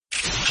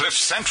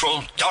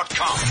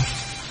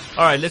CliffCentral.com.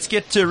 All right, let's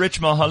get to Rich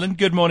Mulholland.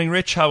 Good morning,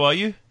 Rich. How are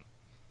you?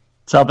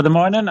 Top of the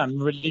morning.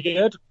 I'm really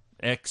good.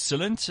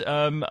 Excellent.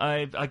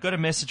 I got a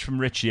message from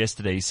Rich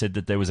yesterday. He said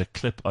that there was a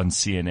clip on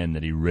CNN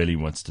that he really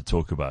wants to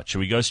talk about. Shall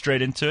we go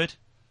straight into it?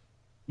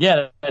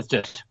 Yeah, let's do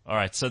it. All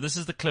right, so this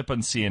is the clip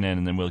on CNN,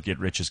 and then we'll get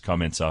Rich's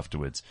comments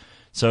afterwards.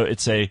 So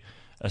it's a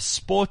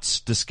sports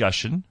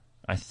discussion,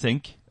 I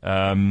think.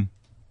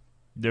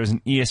 There's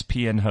an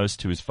ESPN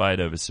host who was fired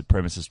over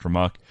supremacist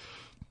remark.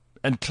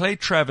 And Clay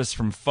Travis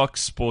from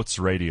Fox Sports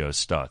Radio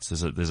starts.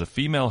 There's a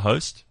female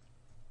host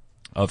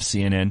of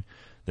CNN.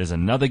 There's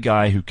another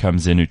guy who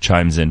comes in, who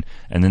chimes in,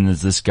 and then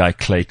there's this guy,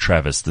 Clay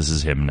Travis. This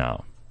is him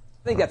now.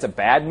 I think that's a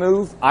bad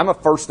move. I'm a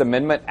First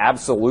Amendment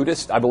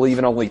absolutist. I believe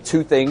in only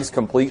two things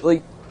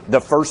completely,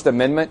 the First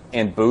Amendment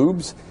and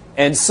boobs.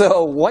 And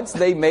so once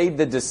they made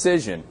the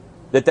decision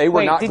that they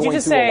were not going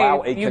to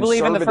allow a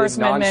conservative,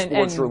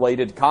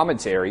 non-sports-related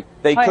commentary,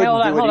 they couldn't do it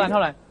either.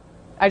 Hold on.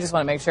 I just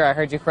want to make sure I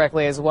heard you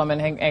correctly as a woman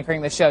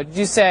anchoring the show. Did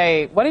you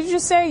say, what did you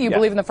just say? You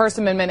believe in the First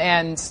Amendment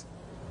and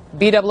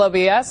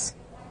BWOBS?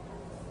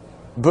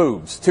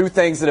 Boobs. Two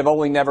things that have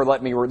only never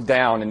let me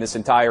down in this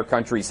entire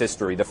country's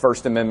history, the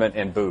First Amendment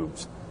and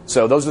boobs.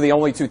 So those are the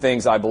only two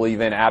things I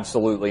believe in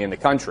absolutely in the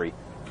country.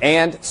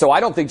 And so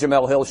I don't think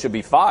Jemele Hill should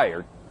be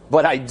fired,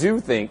 but I do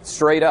think,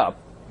 straight up,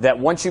 that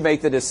once you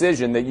make the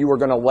decision that you are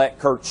going to let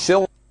Kurt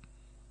Schilling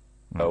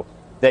go,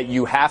 that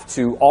you have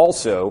to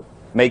also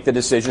make the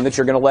decision that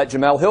you're going to let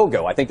Jemele Hill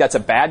go. I think that's a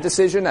bad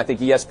decision. I think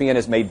ESPN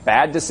has made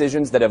bad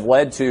decisions that have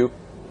led to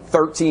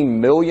 13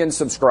 million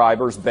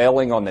subscribers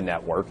bailing on the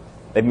network.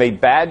 They've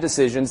made bad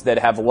decisions that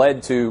have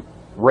led to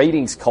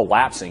ratings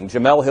collapsing.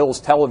 Jemele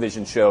Hill's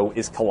television show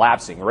is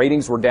collapsing.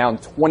 Ratings were down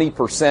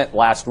 20%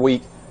 last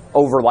week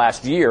over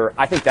last year.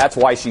 I think that's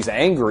why she's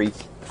angry.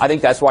 I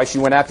think that's why she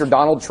went after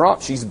Donald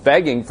Trump. She's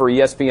begging for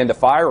ESPN to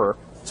fire her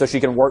so she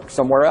can work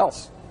somewhere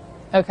else.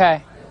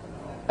 Okay.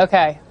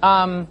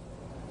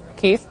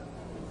 Keith,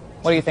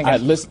 what do you think?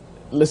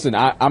 Listen,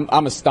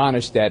 I'm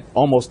astonished at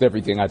almost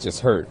everything I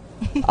just heard.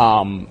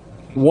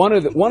 One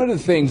of the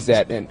things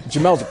that, and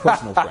Jamele's a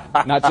personal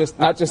friend,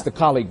 not just a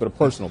colleague, but a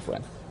personal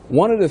friend.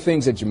 One of the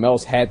things that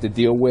Jemele's had to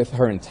deal with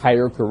her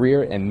entire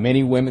career, and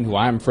many women who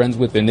I'm friends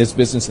with in this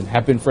business and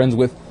have been friends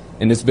with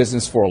in this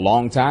business for a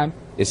long time,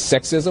 is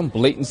sexism,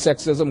 blatant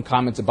sexism,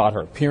 comments about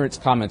her appearance,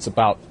 comments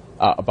about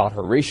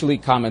her racially,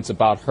 comments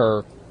about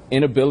her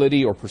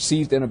inability or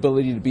perceived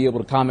inability to be able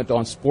to comment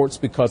on sports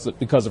because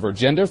of her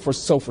gender. For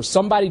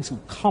somebody to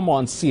come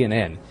on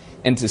CNN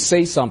and to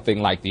say something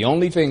like the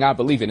only thing I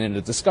believe in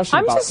a discussion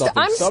about something.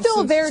 I'm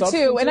still there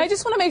too, and I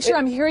just want to make sure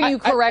I'm hearing you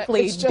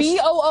correctly. BOOZE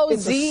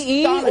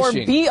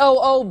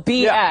or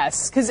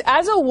BOOBS? Because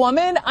as a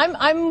woman,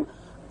 I'm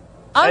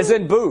as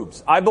in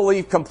boobs. I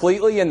believe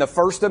completely in the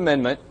First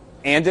Amendment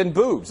and in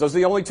boobs. Those are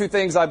the only two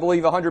things I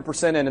believe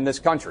 100% in this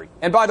country.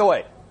 And by the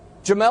way,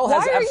 Jemele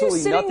has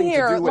absolutely nothing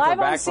to do with her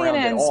background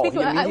at all.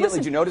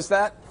 Did you notice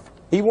that?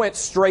 He went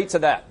straight to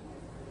that.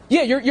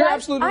 Yeah, you're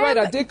absolutely right.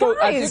 I did go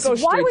straight to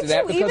that. Why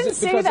would you even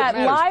say that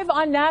live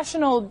on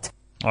national?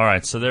 All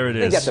right, so there it is.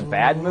 I think that's a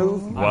bad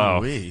move.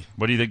 Wow.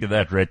 What do you think of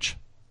that, Rich?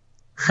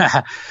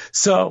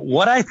 So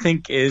what I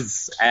think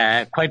is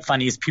quite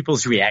funny is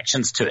people's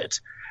reactions to it.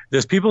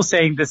 There's people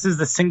saying this is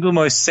the single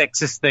most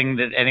sexist thing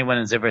that anyone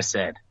has ever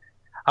said.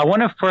 I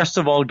want to first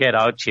of all get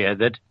out here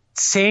that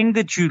saying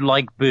that you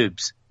like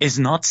boobs is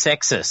not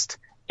sexist.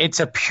 It's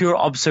a pure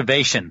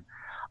observation.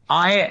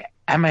 I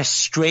am a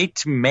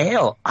straight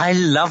male. I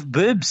love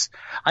boobs.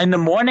 In the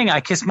morning,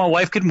 I kiss my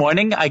wife good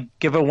morning. I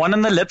give her one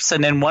on the lips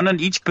and then one on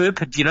each boob.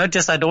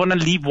 Just I don't want to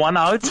leave one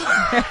out.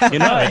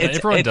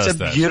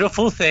 It's a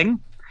beautiful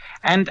thing.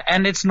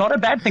 And it's not a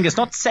bad thing. It's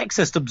not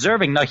sexist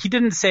observing. Now, he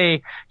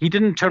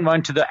didn't turn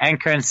around to the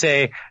anchor and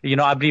say,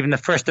 I believe in the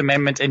First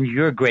Amendment and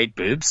your great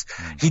boobs.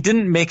 He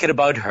didn't make it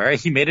about her.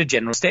 He made a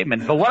general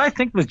statement. But what I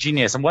think was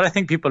genius and what I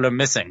think people are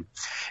missing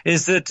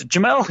is that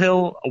Jemele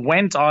Hill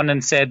went on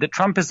and said that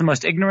Trump is the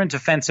most ignorant,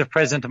 offensive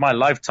president of my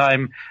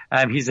lifetime.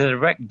 He's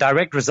a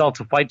direct result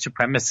of white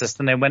supremacists.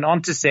 And they went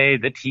on to say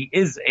that he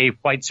is a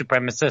white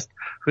supremacist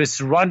who has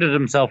surrounded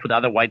himself with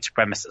other white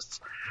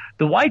supremacists.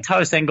 The White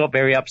House then got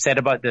very upset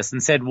about this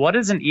and said, what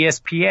is an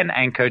ESPN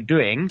anchor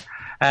doing,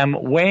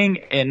 weighing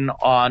in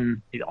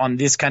on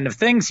these kind of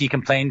things? He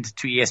complained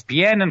to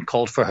ESPN and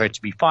called for her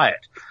to be fired.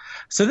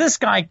 So this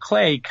guy,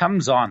 Clay,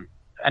 comes on.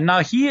 And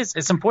now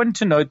it's important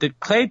to note that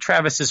Clay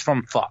Travis is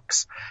from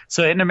Fox.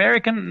 So in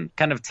American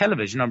kind of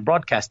television or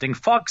broadcasting,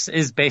 Fox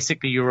is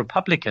basically your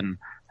Republican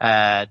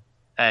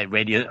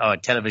radio or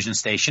television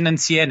station, and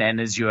CNN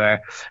is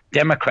your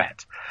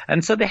Democrat.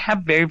 And so they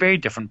have very, very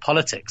different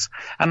politics.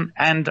 On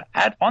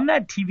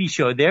that TV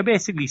show, they're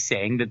basically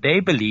saying that they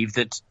believe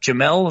that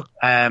Jemele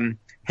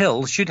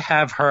Hill should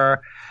have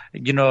her,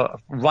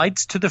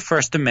 rights to the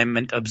First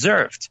Amendment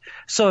observed.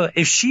 So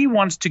if she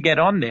wants to get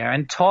on there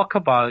and talk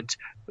about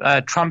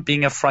Trump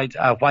being a white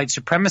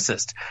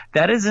supremacist.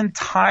 That is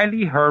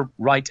entirely her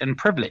right and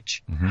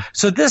privilege. Mm-hmm.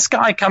 So this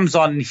guy comes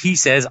on and he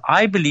says,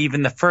 I believe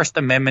in the First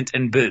Amendment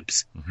and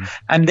boobs. Mm-hmm.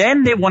 And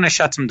then they want to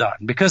shut him down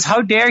because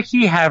how dare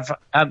he have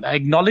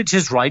acknowledged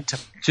his right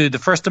to the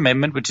First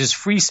Amendment, which is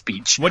free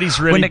speech. What he's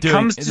really doing,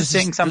 when it comes to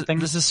saying something.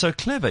 This is so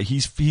clever.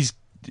 He's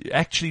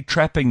actually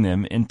trapping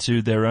them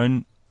into their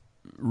own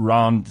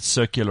round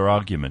circular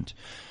argument.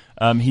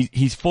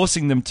 He's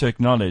forcing them to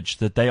acknowledge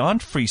that they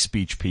aren't free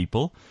speech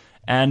people,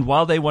 and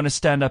while they want to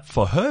stand up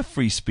for her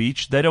free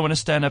speech, they don't want to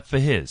stand up for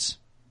his.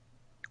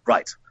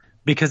 Right.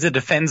 Because it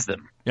offends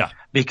them. Yeah.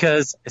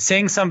 Because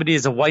saying somebody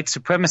is a white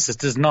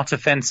supremacist is not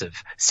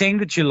offensive. Saying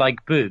that you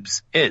like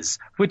boobs is,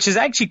 which is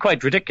actually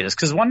quite ridiculous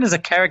because one is a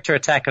character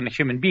attack on a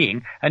human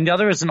being and the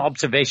other is an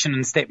observation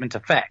and statement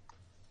of fact.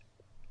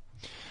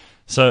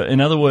 So, in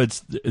other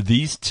words,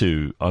 these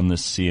two on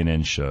this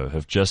CNN show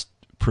have just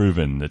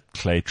proven that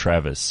Clay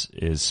Travis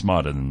is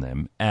smarter than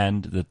them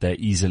and that they're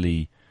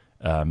easily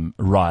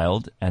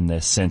riled and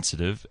they're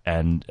sensitive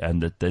and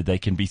that they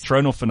can be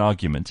thrown off an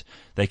argument.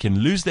 They can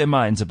lose their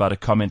minds about a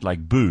comment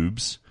like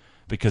boobs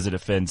because it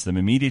offends them.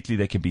 Immediately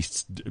they can be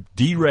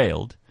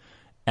derailed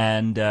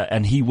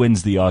and he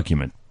wins the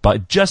argument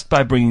just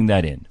by bringing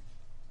that in.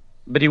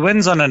 But he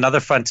wins on another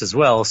front as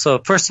well. So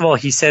first of all,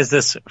 he says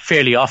this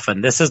fairly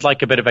often. This is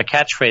like a bit of a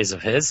catchphrase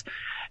of his.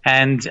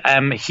 And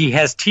he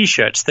has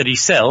T-shirts that he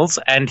sells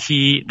and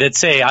that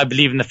say, I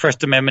believe in the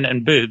First Amendment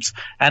and boobs,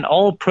 and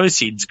all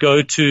proceeds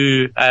go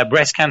to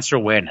breast cancer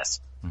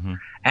awareness. Mm-hmm.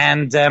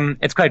 And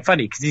it's quite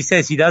funny because he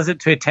says he does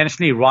it to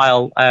intentionally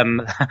rile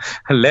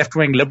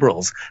left-wing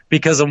liberals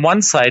because on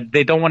one side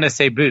they don't want to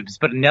say boobs,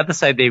 but on the other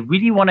side they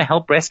really want to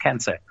help breast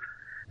cancer.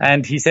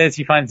 And he says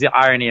he finds the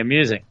irony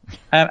amusing.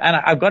 And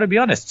I've got to be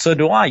honest, so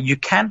do I. You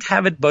can't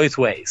have it both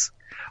ways.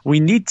 We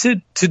need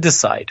to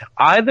decide.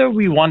 Either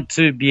we want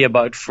to be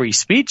about free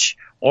speech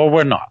or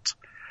we're not.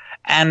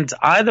 And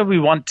either we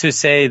want to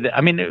say that,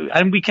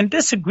 and we can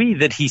disagree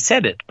that he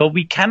said it, but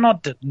we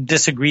cannot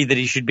disagree that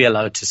he should be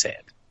allowed to say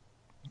it.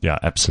 Yeah,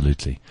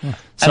 absolutely. Yeah.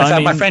 So, and in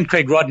fact, my friend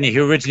Craig Rodney,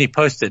 who originally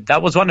posted,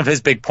 that was one of his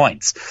big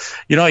points.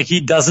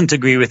 He doesn't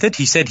agree with it.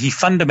 He said he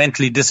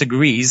fundamentally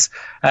disagrees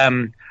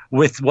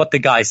with what the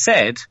guy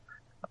said,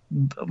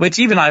 which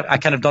even I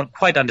kind of don't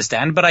quite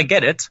understand, but I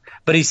get it.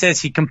 But he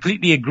says he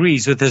completely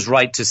agrees with his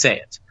right to say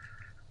it.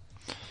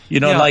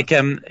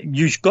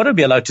 You've got to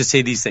be allowed to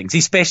say these things,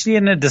 especially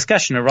in a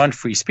discussion around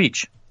free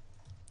speech.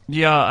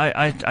 Yeah,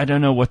 I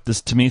don't know what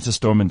this, to me it's a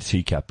storm in a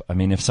teacup. I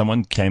mean, if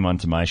someone came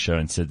onto my show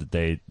and said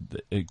that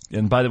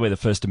and by the way, the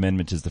First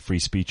Amendment is the free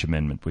speech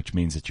amendment, which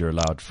means that you're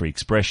allowed free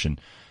expression.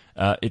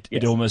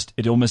 It almost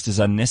is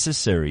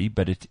unnecessary,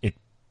 but it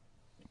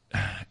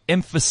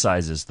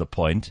emphasizes the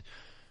point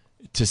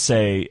to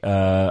say,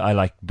 I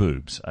like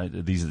boobs.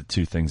 These are the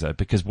two things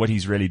because what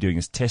he's really doing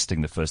is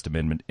testing the First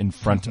Amendment in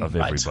front of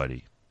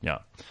everybody. Yeah.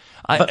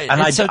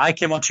 I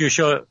came onto your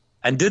show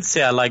and did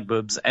say I like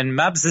boobs, and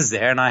Mabs is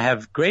there, and I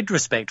have great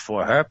respect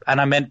for her.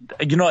 And I meant,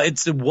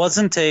 it's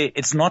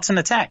not an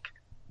attack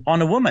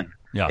on a woman.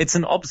 Yeah. It's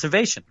an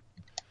observation.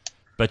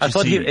 But I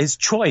thought his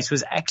choice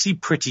was actually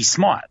pretty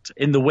smart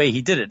in the way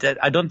he did it.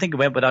 I don't think it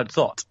went without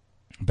thought.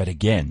 But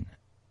again,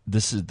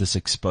 this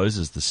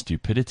exposes the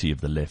stupidity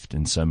of the left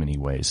in so many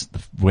ways.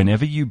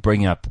 Whenever you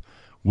bring up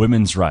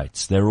women's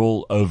rights, they're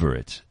all over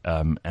it.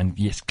 And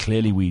yes,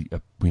 clearly we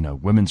know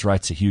women's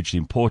rights are hugely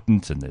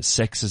important, and there's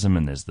sexism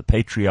and there's the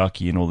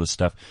patriarchy and all this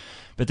stuff.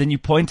 But then you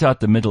point out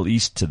the Middle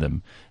East to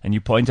them, and you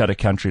point out a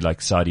country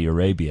like Saudi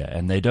Arabia,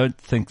 and they don't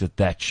think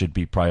that should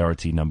be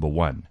priority number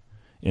one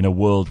in a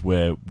world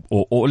where,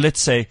 or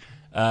let's say,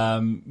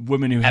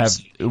 women who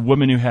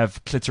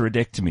have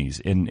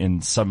clitoridectomies in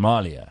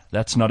Somalia.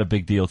 That's not a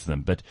big deal to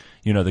them. But,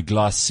 the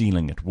glass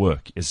ceiling at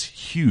work is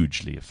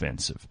hugely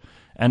offensive.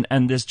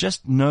 And there's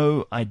just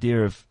no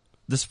idea of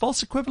this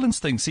false equivalence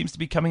thing seems to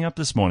be coming up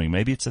this morning.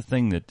 Maybe it's a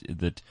thing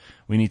that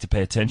we need to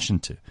pay attention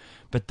to.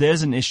 But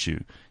there's an issue.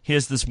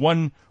 Here's this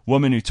one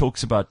woman who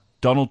talks about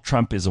Donald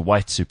Trump is a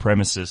white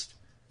supremacist.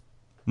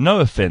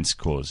 No offense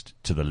caused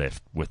to the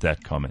left with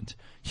that comment.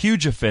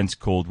 Huge offense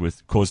caused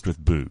with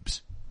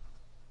boobs.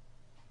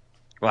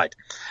 Right.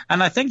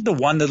 And I think the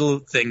one little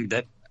thing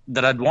that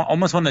I'd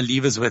almost want to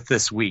leave us with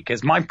this week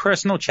as my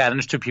personal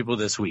challenge to people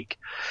this week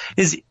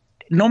is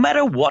no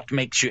matter what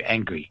makes you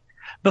angry,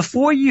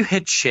 before you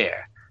hit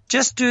share,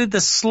 just do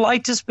the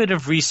slightest bit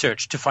of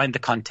research to find the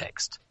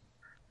context.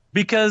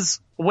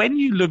 Because when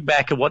you look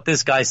back at what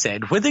this guy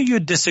said, whether you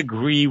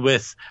disagree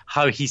with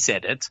how he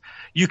said it,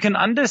 you can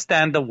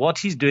understand that what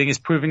he's doing is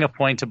proving a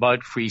point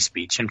about free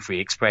speech and free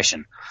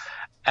expression.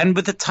 And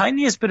with the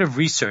tiniest bit of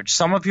research,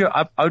 some of your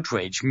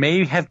outrage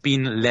may have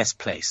been less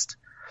placed.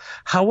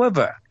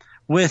 However,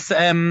 with,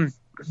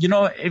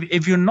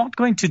 if you're not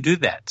going to do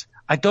that,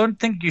 I don't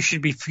think you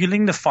should be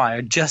fueling the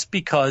fire just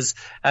because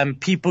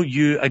people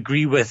you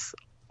agree with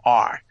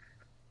are.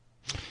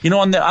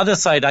 On the other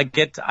side, I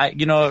get,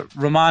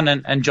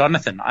 Roman and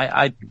Jonathan,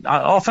 I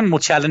often will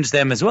challenge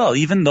them as well,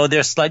 even though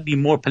they're slightly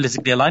more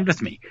politically aligned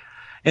with me.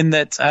 in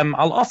that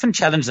I'll often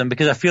challenge them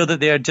because I feel that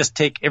they just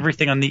take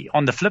everything on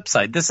the flip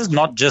side. This is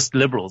not just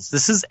liberals.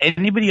 This is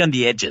anybody on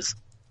the edges.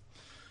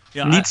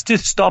 Needs to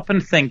stop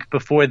and think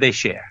before they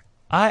share.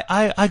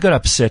 I got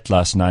upset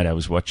last night. I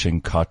was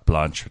watching Carte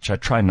Blanche, which I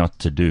try not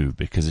to do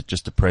because it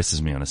just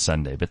depresses me on a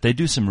Sunday, but they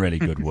do some really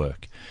good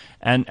work.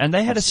 And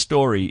they had a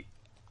story.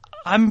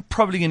 I'm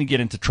probably going to get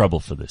into trouble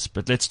for this,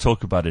 but let's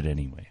talk about it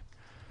anyway.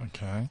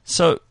 Okay.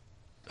 So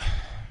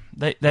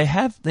they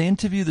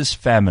interview this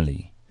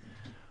family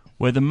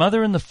where the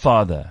mother and the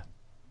father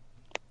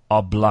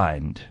are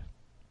blind.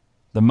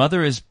 The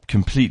mother is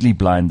completely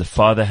blind. The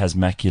father has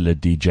macular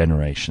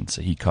degeneration,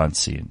 so he can't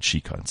see and she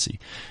can't see.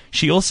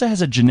 She also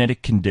has a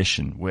genetic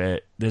condition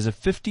where there's a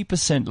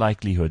 50%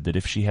 likelihood that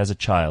if she has a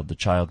child, the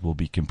child will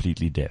be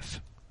completely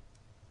deaf.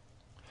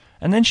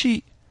 And then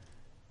she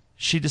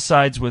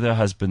decides with her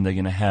husband they're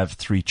going to have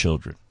 3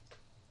 children.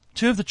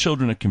 2 of the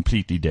children are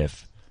completely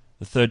deaf.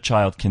 The 3rd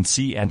child can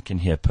see and can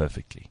hear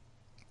perfectly.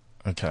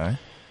 Okay.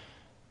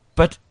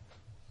 But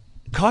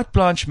Carte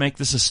Blanche make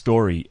this a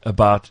story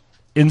about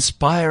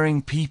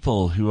inspiring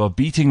people who are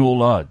beating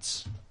all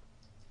odds.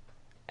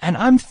 And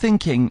I'm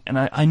thinking, and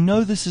I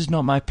know this is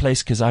not my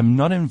place because I'm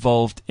not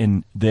involved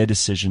in their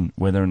decision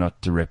whether or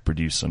not to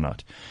reproduce or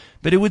not,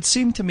 but it would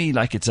seem to me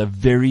like it's a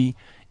very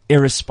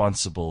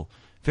irresponsible,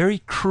 very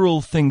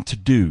cruel thing to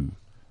do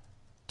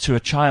to a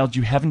child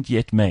you haven't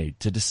yet made,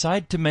 to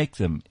decide to make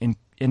them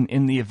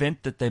in the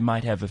event that they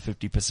might have a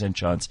 50%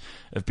 chance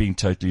of being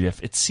totally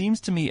deaf. It seems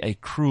to me a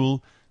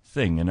cruel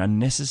thing, an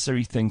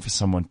unnecessary thing for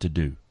someone to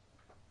do.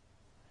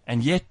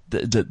 And yet,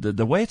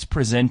 the way it's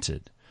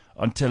presented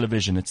on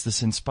television, it's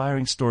this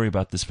inspiring story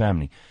about this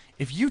family.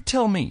 If you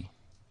tell me,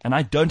 and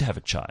I don't have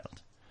a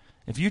child,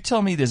 if you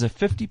tell me there's a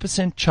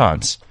 50%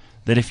 chance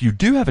that if you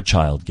do have a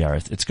child,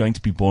 Gareth, it's going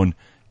to be born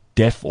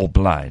deaf or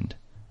blind,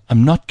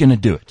 I'm not going to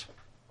do it.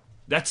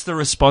 That's the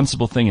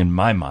responsible thing in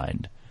my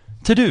mind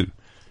to do.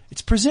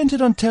 It's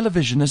presented on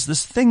television as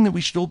this thing that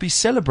we should all be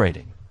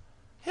celebrating.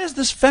 Here's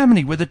this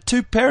family where the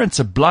 2 parents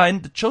are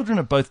blind, the children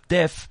are both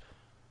deaf.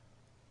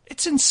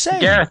 It's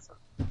insane. Gareth,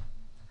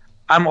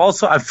 I'm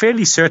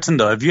fairly certain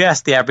though, if you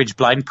ask the average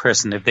blind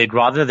person if they'd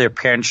rather their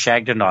parents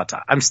shagged or not,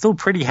 I'm still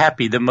pretty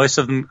happy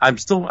that I'm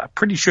still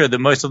pretty sure that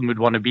most of them would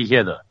want to be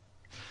here though.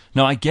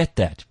 No, I get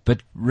that.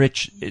 But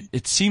Rich,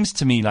 it seems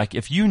to me like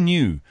if you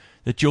knew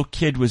that your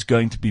kid was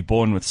going to be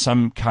born with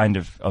some kind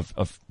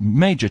of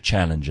major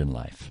challenge in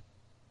life,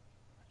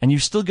 and you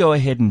still go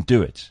ahead and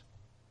do it,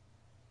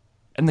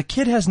 and the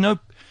kid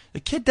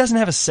doesn't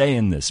have a say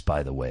in this,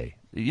 by the way.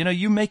 You know,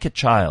 you make a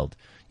child,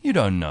 you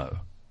don't know.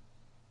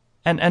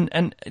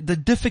 And the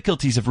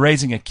difficulties of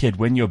raising a kid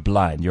when you're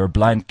blind, you're a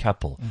blind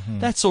couple,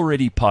 that's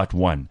already part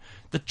 1.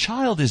 The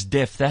child is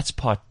deaf, that's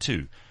part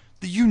 2.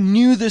 You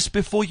knew this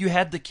before you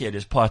had the kid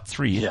is part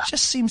 3. Yeah. It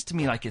just seems to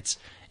me like it's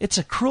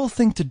a cruel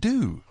thing to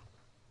do.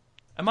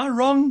 Am I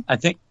wrong? I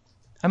think.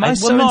 Am I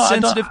so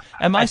insensitive?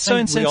 Am I so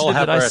insensitive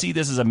that I see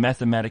this as a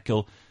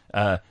mathematical?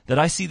 That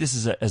I see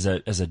this as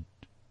a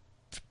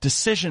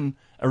decision,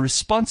 a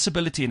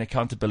responsibility and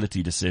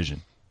accountability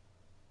decision.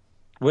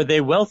 Were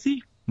they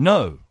wealthy?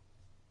 No.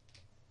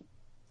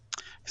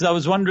 Because I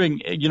was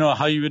wondering,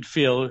 how you would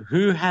feel.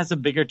 Who has a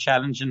bigger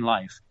challenge in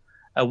life?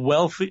 A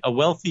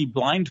wealthy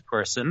blind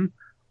person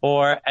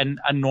or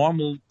a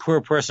normal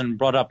poor person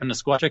brought up in a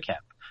squatter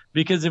camp?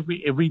 Because if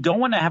we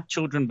don't want to have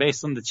children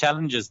based on the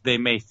challenges they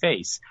may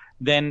face,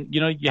 then,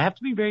 you have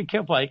to be very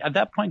careful. Like, at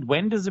that point,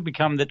 when does it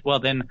become that, well,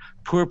 then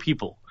poor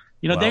people,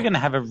 they're going to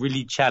have a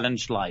really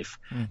challenged life.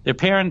 Their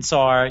parents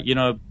are,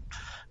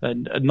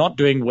 not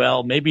doing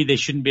well. Maybe they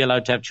shouldn't be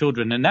allowed to have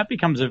children. And that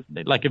becomes a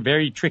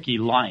very tricky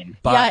line.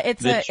 Yeah,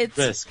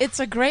 it's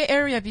a gray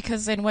area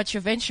because then what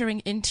you're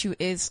venturing into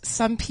is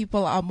some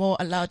people are more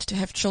allowed to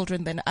have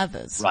children than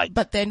others. Right.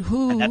 But then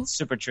and that's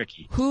super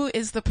tricky. Who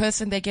is the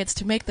person that gets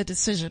to make the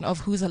decision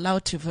of who's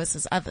allowed to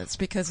versus others?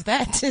 Because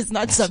that is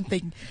not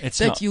something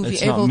you'll be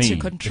able to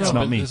control. It's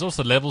not me. There's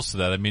also levels to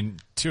that. I mean,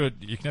 you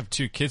can have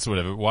 2 kids or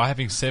whatever. Why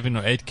having 7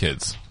 or 8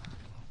 kids?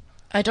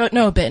 I don't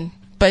know, Ben,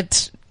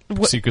 but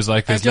See, because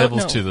there's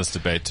levels to this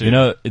debate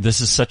too. This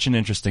is such an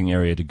interesting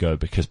area to go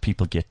because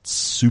people get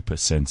super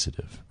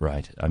sensitive,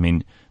 right? I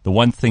mean, the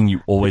one thing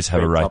you always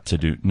have a right to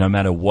do, no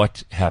matter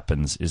what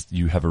happens, is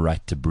you have a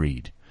right to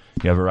breed.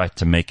 You have a right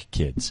to make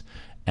kids.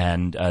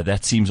 And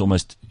that seems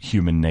almost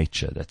human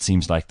nature. That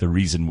seems like the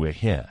reason we're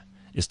here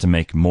is to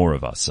make more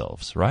of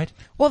ourselves, right?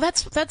 Well,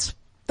 that's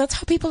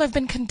how people have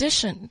been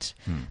conditioned.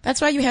 That's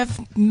why you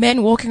have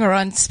men walking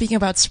around speaking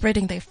about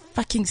spreading their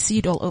fucking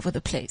seed all over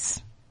the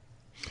place.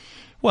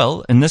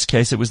 Well, in this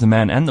case, it was the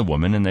man and the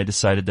woman, and they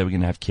decided they were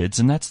going to have kids,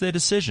 and that's their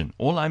decision.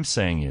 All I'm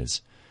saying is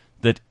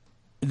that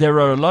there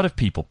are a lot of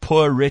people,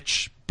 poor,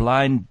 rich,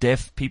 blind,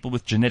 deaf, people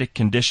with genetic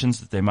conditions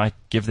that they might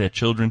give their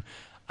children.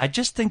 I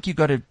just think you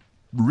got to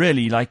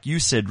really, like you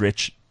said,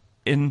 Rich,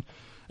 in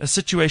a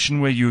situation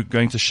where you're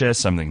going to share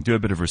something, do a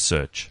bit of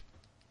research.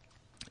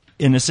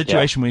 In a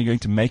situation where you're going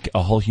to make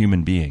a whole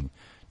human being,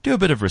 do a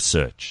bit of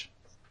research.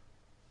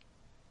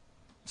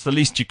 It's the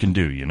least you can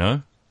do,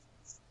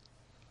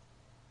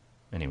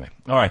 Anyway,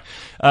 all right.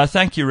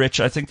 Thank you, Rich.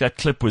 I think that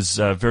clip was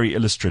very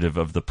illustrative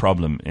of the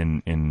problem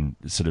in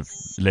sort of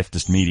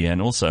leftist media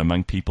and also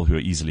among people who are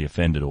easily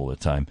offended all the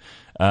time.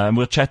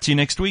 We'll chat to you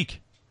next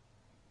week.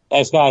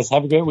 Thanks, guys.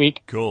 Have a great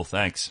week. Cool,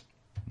 thanks.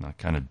 I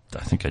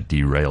think I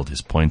derailed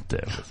his point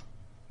there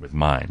with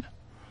mine.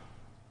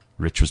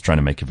 Rich was trying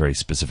to make a very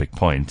specific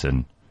point,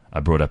 and I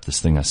brought up this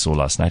thing I saw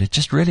last night. It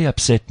just really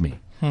upset me.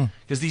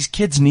 Because these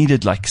kids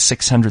needed like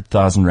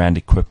 600,000 Rand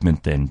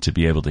equipment then to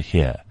be able to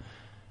hear.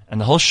 And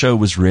the whole show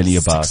was really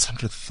about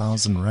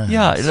 600,000 Rand.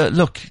 Yeah,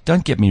 look,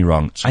 don't get me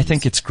wrong. Jeez. I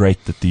think it's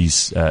great that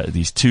these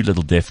two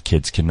little deaf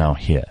kids can now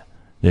hear.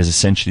 There's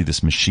essentially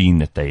this machine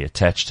that they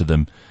attach to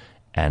them,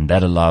 and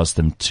that allows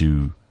them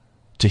to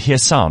hear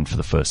sound for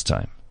the first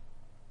time.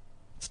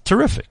 It's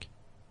terrific.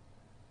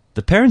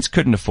 The parents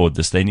couldn't afford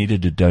this. They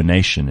needed a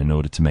donation in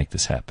order to make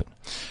this happen.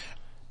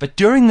 But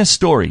during the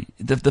story,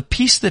 the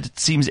piece that it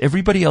seems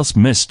everybody else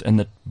missed and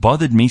that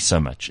bothered me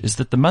so much is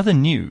that the mother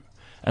knew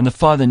and the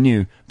father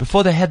knew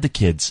before they had the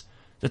kids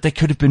that they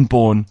could have been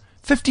born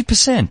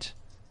 50%.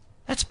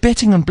 That's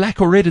betting on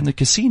black or red in the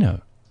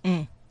casino.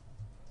 And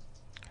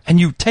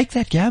you take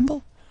that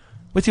gamble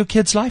with your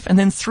kid's life, and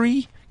then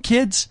 3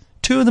 kids,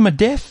 2 of them are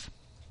deaf?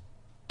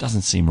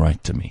 Doesn't seem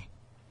right to me.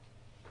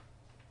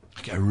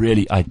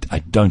 I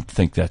don't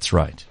think that's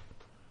right.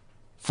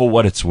 For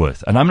what it's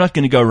worth. And I'm not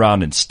going to go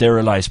around and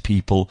sterilize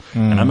people,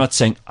 and I'm not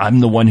saying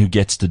I'm the one who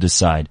gets to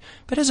decide.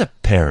 But as a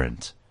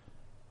parent,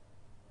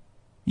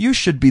 you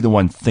should be the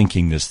one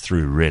thinking this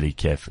through really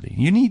carefully.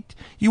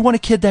 You want a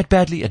kid that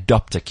badly?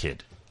 Adopt a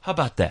kid. How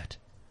about that?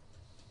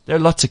 There are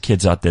lots of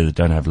kids out there that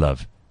don't have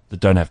love, that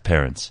don't have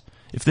parents.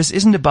 If this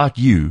isn't about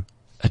you,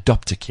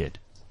 adopt a kid.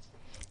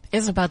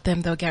 It's about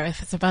them though,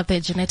 Gareth. It's about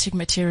their genetic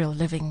material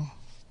living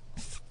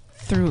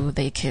through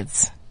their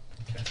kids.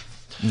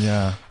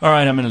 Yeah. All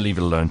right, I'm going to leave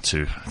it alone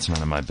too. It's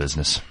none of my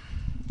business.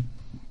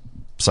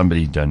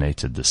 Somebody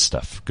donated this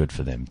stuff. Good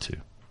for them too.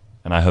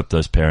 And I hope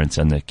those parents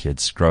and their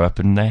kids grow up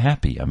and they're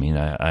happy. I mean,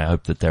 I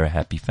hope that they're a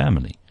happy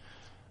family.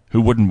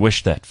 Who wouldn't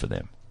wish that for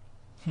them?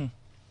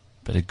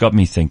 But it got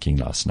me thinking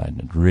last night,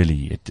 and it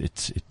really,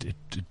 it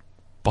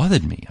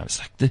bothered me. I was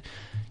like,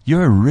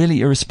 you're a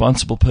really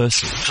irresponsible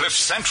person.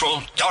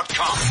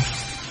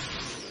 CliffCentral.com